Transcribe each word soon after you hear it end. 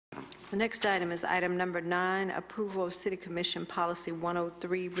The next item is item number 9, approval of City Commission Policy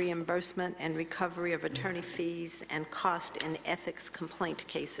 103, reimbursement and recovery of attorney fees and cost in ethics complaint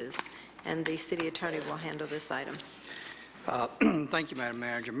cases. And the City Attorney will handle this item. Thank you, Madam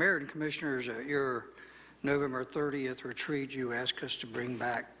Manager. Mayor and Commissioners, at your November 30th retreat, you asked us to bring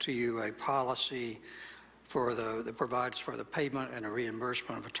back to you a policy for that provides for the payment and a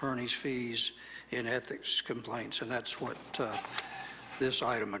reimbursement of attorney's fees in ethics complaints, and that's what this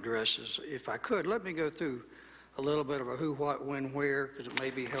item addresses. If I could, let me go through a little bit of a who, what, when, where, because it may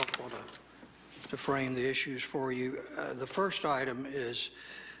be helpful to frame the issues for you. The first item is,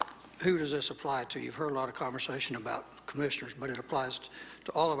 who does this apply to? You've heard a lot of conversation about commissioners, but it applies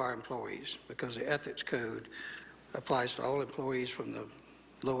to all of our employees because the ethics code applies to all employees from the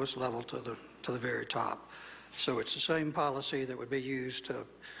lowest level to the very top. So it's the same policy that would be used to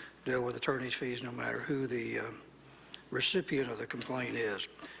deal with attorney's fees no matter who the recipient of the complaint is.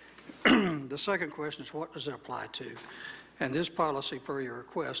 The second question is, what does it apply to? And this policy, per your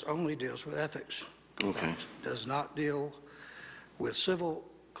request, only deals with ethics. Okay. It does not deal with civil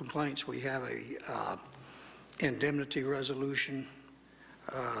complaints. We have a indemnity resolution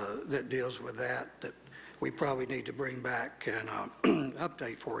that deals with that we probably need to bring back and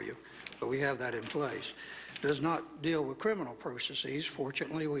update for you, but we have that in place. It does not deal with criminal processes.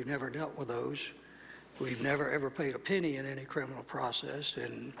 Fortunately, we've never dealt with those. We've never ever paid a penny in any criminal process,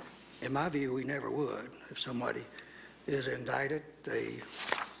 and in my view, we never would. If somebody is indicted, they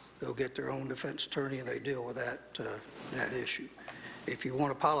go get their own defense attorney and they deal with that issue. If you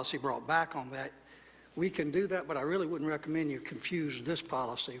want a policy brought back on that, we can do that, but I really wouldn't recommend you confuse this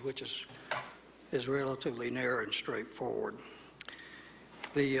policy, which is relatively narrow and straightforward.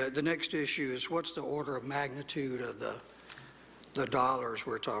 The next issue is, what's the order of magnitude of the dollars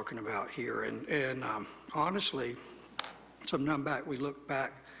we're talking about here? And honestly, some time back, we looked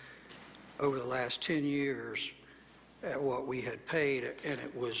back over the last 10 years at what we had paid, and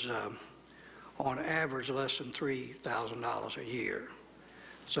it was on average less than $3,000 a year.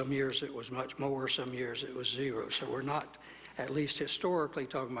 Some years it was much more, some years it was zero. So we're not, at least historically,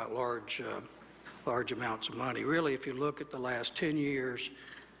 talking about large amounts of money. Really, if you look at the last 10 years,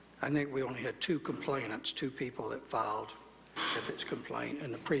 I think we only had 2 complainants, 2 people that filed ethics complaint.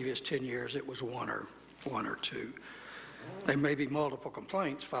 In the previous 10 years, it was one or 2. There may be multiple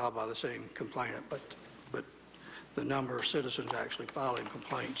complaints filed by the same complainant, but the number of citizens actually filing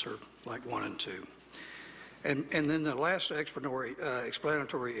complaints are like 1 and 2. And then the last explanatory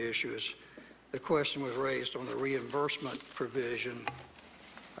issue is, the question was raised on the reimbursement provision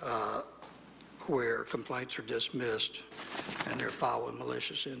where complaints are dismissed and they're filed with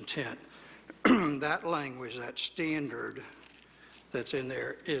malicious intent. That language, that standard that's in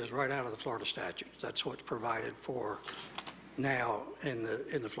there is right out of the Florida statutes. That's what's provided for now in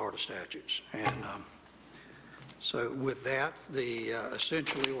the Florida statutes. And so with that,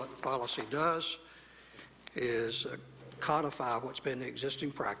 essentially what the policy does is codify what's been the existing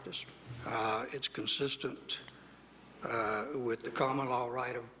practice. It's consistent with the common law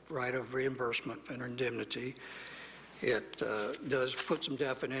right of reimbursement and indemnity. It does put some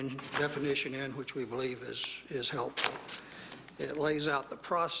definition in, which we believe is helpful. It lays out the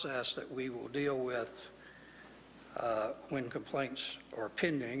process that we will deal with when complaints are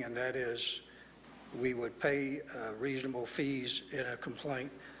pending, and that is we would pay reasonable fees in a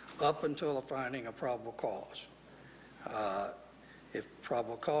complaint up until the finding of probable cause. If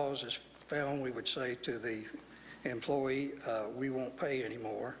probable cause is found, we would say to the employee, we won't pay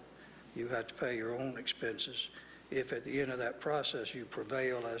anymore. You have to pay your own expenses. If at the end of that process you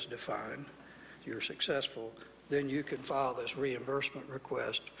prevail as defined, you're successful, then you can file this reimbursement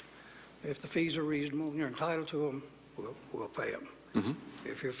request. If the fees are reasonable and you're entitled to them, we'll pay them. Mm-hmm.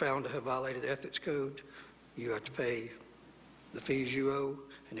 If you're found to have violated the ethics code, you have to pay the fees you owe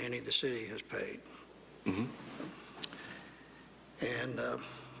and any the city has paid. Mm-hmm. And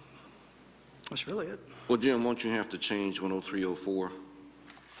that's really it. Well, Jim, won't you have to change 10304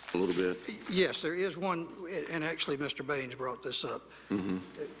 a little bit? Yes, there is one, and actually Mr. Baines brought this up.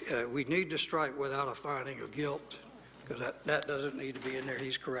 Mm-hmm. We need to strike without a finding of guilt, because that doesn't need to be in there.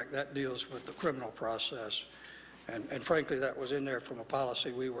 He's correct. That deals with the criminal process. And frankly, that was in there from a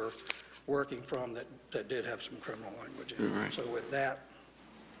policy we were working from that did have some criminal language in it. Right. So with that,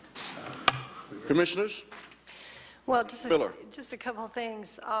 Commissioners? Well, just a couple of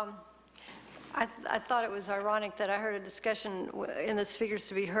things. I thought it was ironic that I heard a discussion in this Figures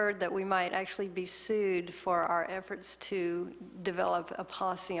to be Heard that we might actually be sued for our efforts to develop a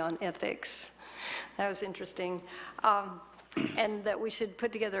policy on ethics. That was interesting. and that we should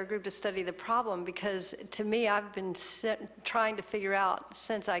put together a group to study the problem, because to me, I've been trying to figure out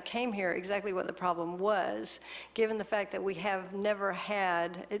since I came here exactly what the problem was, given the fact that we have never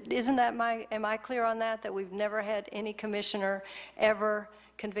had, am I clear on that, that we've never had any commissioner ever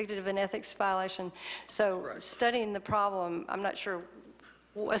convicted of an ethics violation? So studying the problem, I'm not sure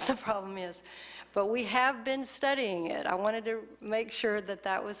what the problem is, but we have been studying it. I wanted to make sure that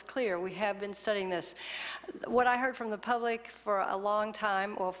that was clear. We have been studying this. What I heard from the public for a long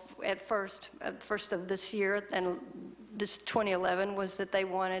time, well, at first of this year and this 2011, was that they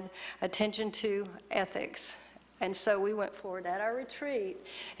wanted attention to ethics. And so we went forward at our retreat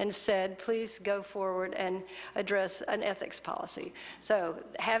and said, please go forward and address an ethics policy. So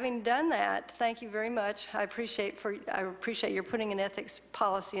having done that, thank you very much. I appreciate your putting an ethics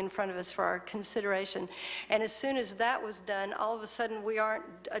policy in front of us for our consideration. And as soon as that was done, all of a sudden we aren't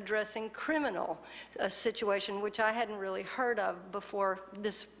addressing criminal situation, which I hadn't really heard of before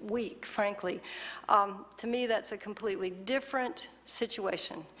this week, frankly. To me, that's a completely different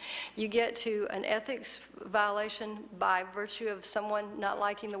situation. You get to an ethics violation by virtue of someone not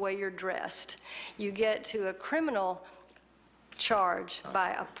liking the way you're dressed. You get to a criminal charge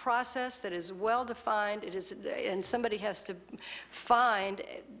by a process that is well defined. And somebody has to find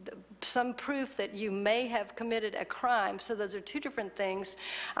some proof that you may have committed a crime. So those are two different things.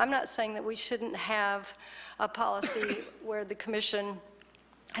 I'm not saying that we shouldn't have a policy where the commission,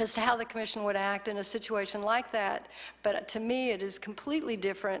 as to how the commission would act in a situation like that. But to me, it is completely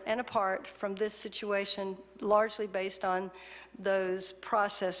different and apart from this situation, largely based on those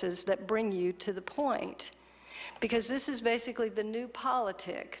processes that bring you to the point. Because this is basically the new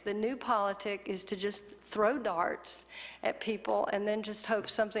politic. The new politic is to just throw darts at people and then just hope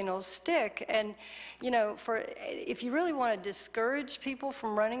something will stick. And, you know, if you really want to discourage people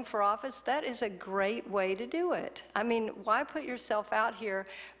from running for office, that is a great way to do it. I mean, why put yourself out here,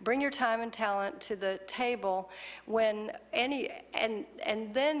 bring your time and talent to the table when and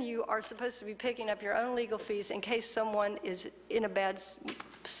then you are supposed to be picking up your own legal fees in case someone is in a bad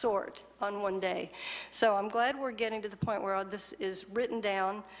sort on one day. So I'm glad we're getting to the point where all this is written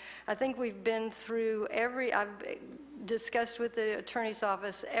down. I think we've been through I've discussed with the attorney's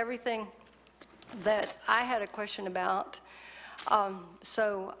office everything that I had a question about.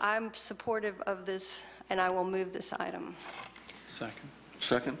 So I'm supportive of this, and I will move this item. Second.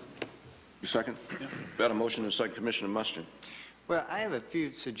 Second? You second? Yeah. Got a motion and a second. Commissioner Mustin. Well, I have a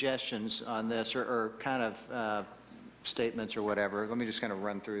few suggestions on this, or kind of statements or whatever. Let me just kind of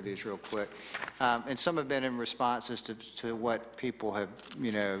run through these real quick. And some have been in responses to what people have,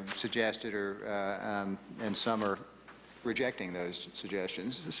 you know, suggested, or and some are rejecting those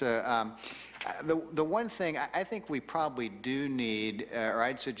suggestions. So the one thing I think we probably do need, or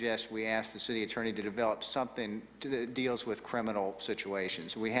I'd suggest we ask the city attorney to develop something that deals with criminal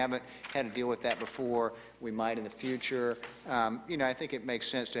situations. We haven't had to deal with that before. We might in the future. You know, I think it makes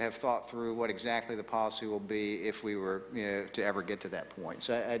sense to have thought through what exactly the policy will be if we were, you know, to ever get to that point.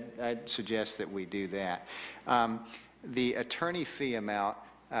 So I'd suggest that we do that. The attorney fee amount,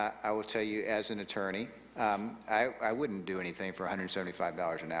 I will tell you as an attorney, I wouldn't do anything for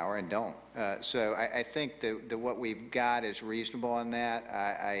 $175 an hour, and don't. So I think that what we've got is reasonable on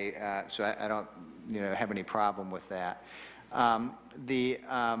that. So I don't, you know, have any problem with that.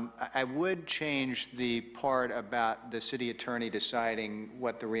 I would change the part about the city attorney deciding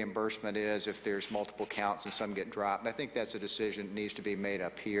what the reimbursement is if there's multiple counts and some get dropped. I think that's a decision that needs to be made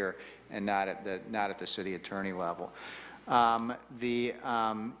up here and not at the city attorney level.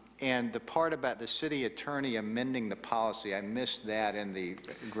 And the part about the city attorney amending the policy, I missed that in the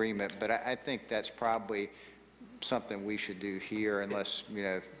agreement, but I think that's probably something we should do here, unless, you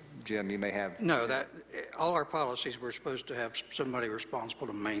know, Jim, you may have... No, all our policies, we're supposed to have somebody responsible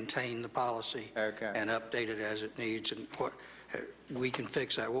to maintain the policy and update it as it needs, and we can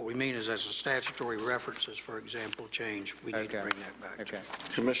fix that. What we mean is, as the statutory references, for example, change, we need to bring that back. Okay.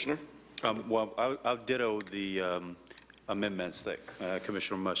 Commissioner? Well, I'll ditto the amendments that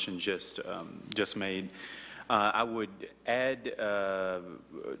Commissioner Mushin just made. I would add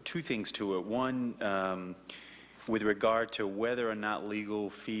two things to it. One, with regard to whether or not legal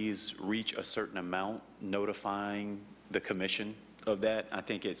fees reach a certain amount, notifying the commission of that, I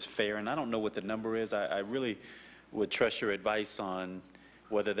think it's fair. And I don't know what the number is. I really would trust your advice on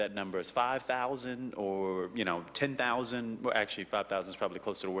whether that number is 5,000 or, you know, 10,000. Well, actually, 5,000 is probably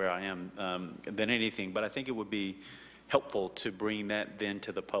closer to where I am than anything. But I think it would be helpful to bring that then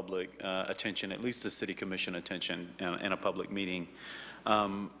to the public attention, at least the city commission attention in a public meeting.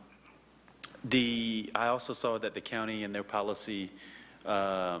 I also saw that the county in their policy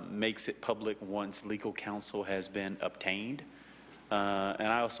makes it public once legal counsel has been obtained. And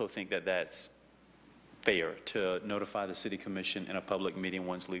I also think that that's fair to notify the City Commission in a public meeting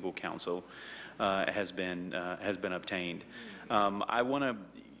once legal counsel has been obtained. I want to,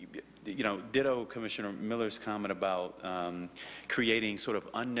 ditto Commissioner Miller's comment about creating sort of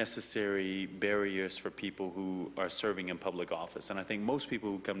unnecessary barriers for people who are serving in public office. And I think most people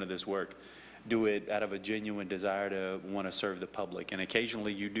who come to this work do it out of a genuine desire to want to serve the public. And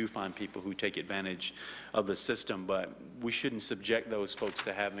occasionally you do find people who take advantage of the system, but we shouldn't subject those folks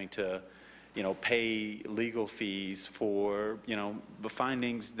to having to pay legal fees for, the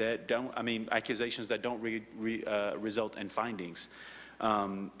findings that don't, accusations that don't result in findings.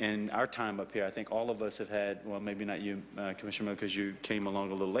 In our time up here, I think all of us have had, well, maybe not you, Commissioner Miller, because you came along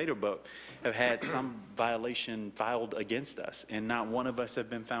a little later, but have had some violation filed against us, and not one of us have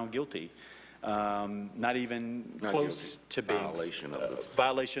been found guilty. Not even close to being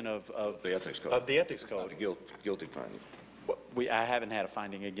violation of the ethics code. Of the ethics code. Guilty finding. I haven't had a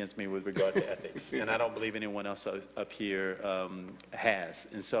finding against me with regard to ethics, and I don't believe anyone else up here has.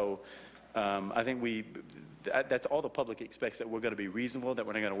 And so I think that's all the public expects, that we're going to be reasonable, that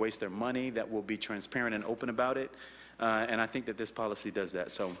we're not going to waste their money, that we'll be transparent and open about it. And I think that this policy does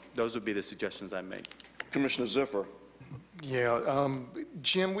that. So those would be the suggestions I make. Commissioner Ziffer. Yeah,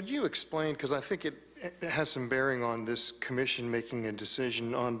 Jim, would you explain, because I think it has some bearing on this commission making a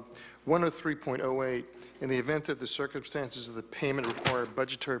decision on 103.08, in the event that the circumstances of the payment require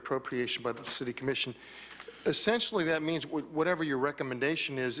budgetary appropriation by the City Commission. Essentially, that means whatever your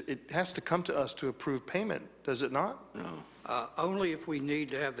recommendation is, it has to come to us to approve payment, does it not? No. Only if we need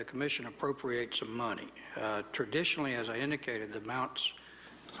to have the commission appropriate some money. Traditionally, as I indicated, the amounts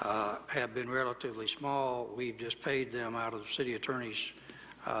have been relatively small. We've just paid them out of the city attorney's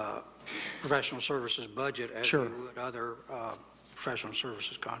professional services budget as we would other professional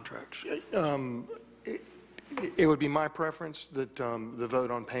services contracts. It would be my preference that the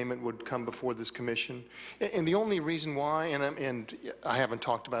vote on payment would come before this commission. And the only reason why, and I haven't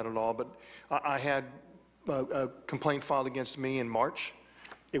talked about it all, but I had a complaint filed against me in March.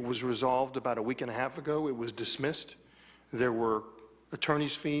 It was resolved about a week and a half ago. It was dismissed. There were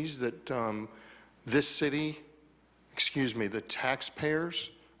attorney's fees that this city, the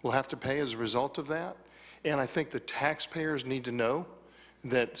taxpayers will have to pay as a result of that. And I think the taxpayers need to know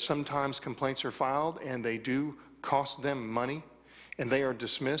that sometimes complaints are filed and they do cost them money and they are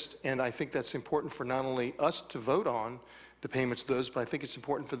dismissed. And I think that's important for not only us to vote on the payments of those, but I think it's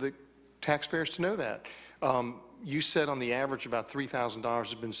important for the taxpayers to know that. You said on the average about $3,000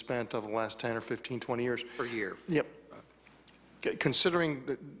 has been spent over the last 10 or 15, 20 years. Per year. Yep.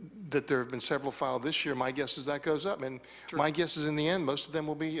 Considering that there have been several filed this year, my guess is that goes up. And my guess is in the end, most of them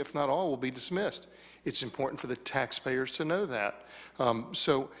will be, if not all, will be dismissed. It's important for the taxpayers to know that.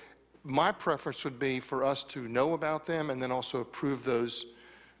 So my preference would be for us to know about them and then also approve those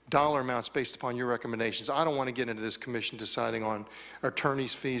dollar amounts based upon your recommendations. I don't want to get into this commission deciding on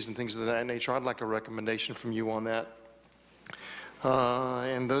attorney's fees and things of that nature. I'd like a recommendation from you on that.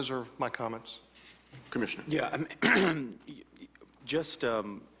 And those are my comments. Commissioner. Yeah, just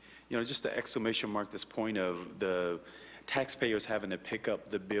to exclamation mark this point of the taxpayers having to pick up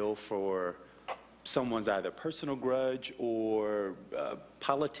the bill for someone's either personal grudge or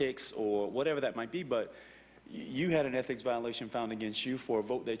politics or whatever that might be, but you had an ethics violation found against you for a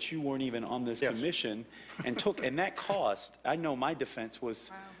vote that you weren't even on this commission and took, and that cost, I know my defense was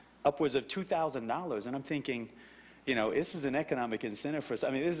upwards of $2,000, and I'm thinking, this is an economic incentive for us.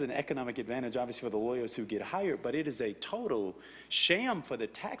 I mean, this is an economic advantage, obviously, for the lawyers who get hired, but it is a total sham for the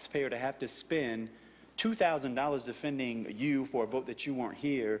taxpayer to have to spend $2,000 defending you for a vote that you weren't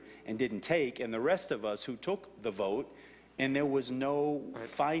here and didn't take, and the rest of us who took the vote, and there was no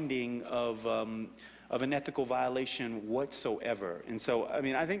finding of an ethical violation whatsoever. And so, I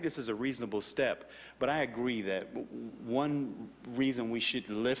mean, I think this is a reasonable step, but I agree that one reason we should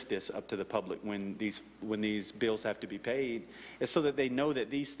lift this up to the public when these bills have to be paid is so that they know that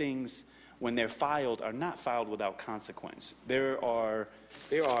these things, when they're filed, are not filed without consequence. There are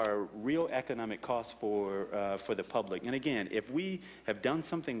real economic costs for the public. And again, if we have done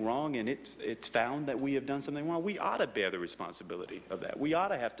something wrong and it's found that we have done something wrong, we ought to bear the responsibility of that. We ought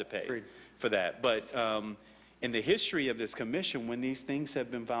to have to pay for that. But in the history of this commission, when these things have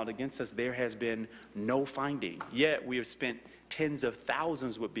been filed against us, there has been no finding. Yet we have spent tens of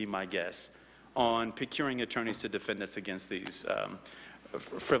thousands, would be my guess, on procuring attorneys to defend us against these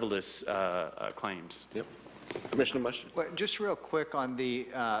frivolous claims. Yep. Commissioner Mushin? Well, just real quick on the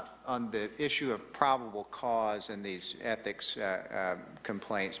issue of probable cause in these ethics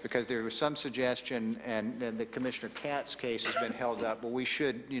complaints, because there was some suggestion, and the Commissioner Katz's case has been held up, but we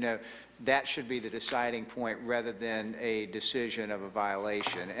should, that should be the deciding point rather than a decision of a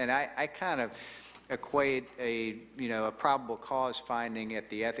violation. And I kind of equate a probable cause finding at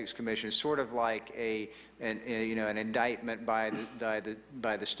the Ethics Commission sort of like an indictment by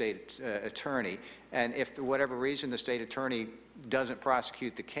the state attorney. And if for whatever reason the state attorney doesn't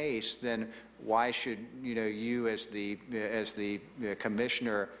prosecute the case, then why should you as the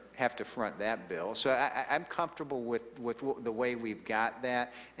commissioner have to front that bill? So I'm comfortable with the way we've got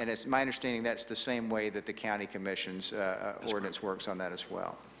that, and it's my understanding that's the same way that the county commission's ordinance works on that as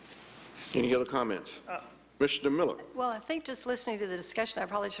well. Any other comments? Mr. Miller? Well, I think just listening to the discussion, I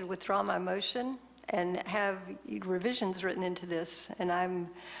probably should withdraw my motion and have revisions written into this, and I'm...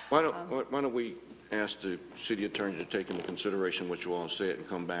 Why don't we ask the city attorney to take into consideration what you all said and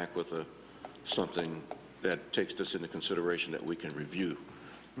come back with something that takes this into consideration that we can review.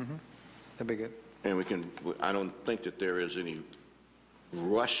 Mm-hmm. That'd be good. And I don't think that there is any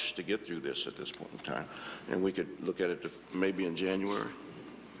rush to get through this at this point in time. And we could look at it maybe in January.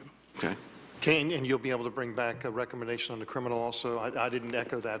 Okay. Okay, and you'll be able to bring back a recommendation on the criminal also? I didn't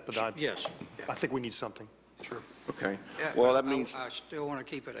echo that, but Yes. I think we need something. Sure. Okay. Yeah, Well, that means... I still want to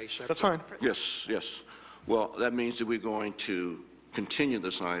keep it a separate... That's fine. Yes, yes. Well, that means that we're going to continue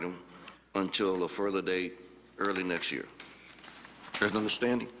this item until a further date early next year. There's an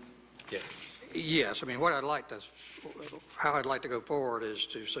understanding? Yes. Yes, I mean, how I'd like to go forward is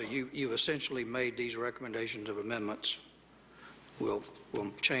to say you essentially made these recommendations of amendments. We'll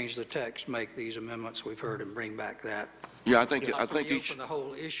change the text, make these amendments we've heard, and bring back that. Yeah, I think Open the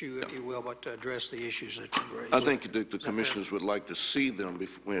whole issue, if you will, but to address the issues that you raised. I think the commissioners would like to see them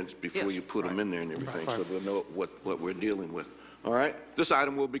before you put them in there and everything, so they'll know what we're dealing with. All right? This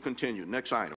item will be continued. Next item.